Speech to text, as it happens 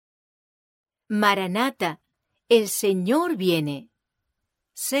Maranata, el Señor viene.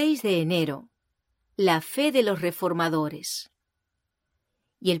 6 de enero. La fe de los reformadores.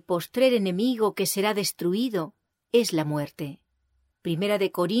 Y el postrer enemigo que será destruido es la muerte. Primera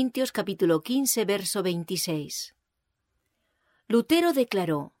de Corintios capítulo 15, verso 26. Lutero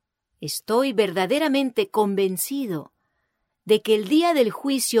declaró: «Estoy verdaderamente convencido de que el día del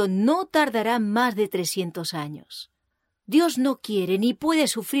juicio no tardará más de 300 años. Dios no quiere ni puede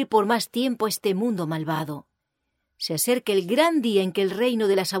sufrir por más tiempo este mundo malvado. Se acerca el gran día en que el reino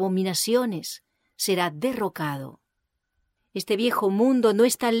de las abominaciones será derrocado. Este viejo mundo no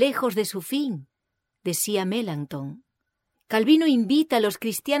está lejos de su fin», decía Melanchthon. Calvino invita a los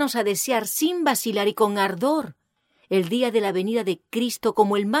cristianos a desear sin vacilar y con ardor el día de la venida de Cristo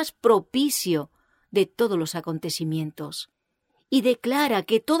como el más propicio de todos los acontecimientos, y declara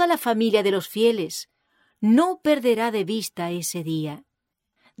que toda la familia de los fieles no perderá de vista ese día.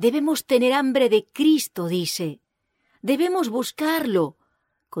 Debemos tener hambre de Cristo, dice. Debemos buscarlo,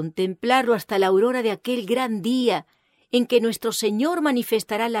 contemplarlo hasta la aurora de aquel gran día en que nuestro Señor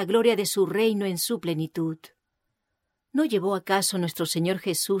manifestará la gloria de su reino en su plenitud. ¿No llevó acaso nuestro Señor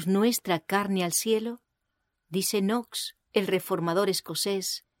Jesús nuestra carne al cielo? Dice Knox, el reformador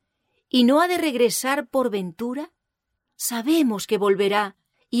escocés. ¿Y no ha de regresar por ventura? Sabemos que volverá,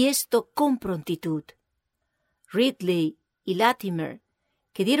 y esto con prontitud. Ridley y Latimer,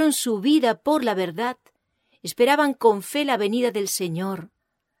 que dieron su vida por la verdad, esperaban con fe la venida del Señor.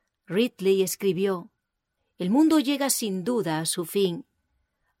 Ridley escribió: «El mundo llega sin duda a su fin.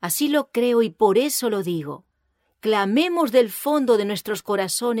 Así lo creo y por eso lo digo. Clamemos del fondo de nuestros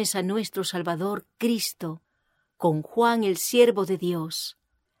corazones a nuestro Salvador Cristo, con Juan el siervo de Dios.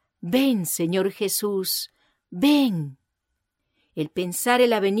 Ven, Señor Jesús, ven». El pensar en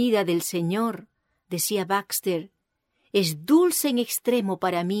la venida del Señor, decía Baxter, es dulce en extremo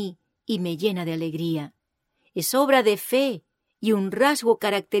para mí y me llena de alegría. Es obra de fe y un rasgo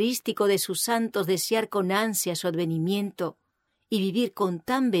característico de sus santos desear con ansia su advenimiento y vivir con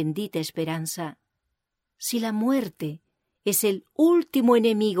tan bendita esperanza. Si la muerte es el último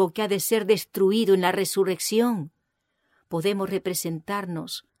enemigo que ha de ser destruido en la resurrección, podemos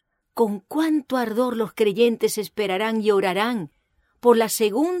representarnos con cuánto ardor los creyentes esperarán y orarán por la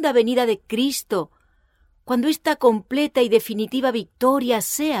segunda venida de Cristo, cuando esta completa y definitiva victoria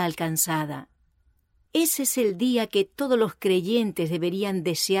sea alcanzada. Ese es el día que todos los creyentes deberían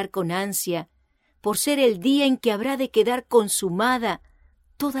desear con ansia, por ser el día en que habrá de quedar consumada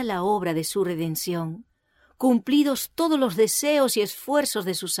toda la obra de su redención, cumplidos todos los deseos y esfuerzos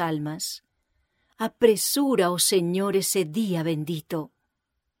de sus almas. Apresura, oh Señor, ese día bendito.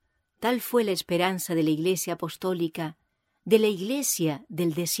 Tal fue la esperanza de la Iglesia apostólica, de la Iglesia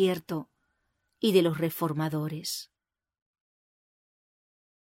del desierto y de los reformadores.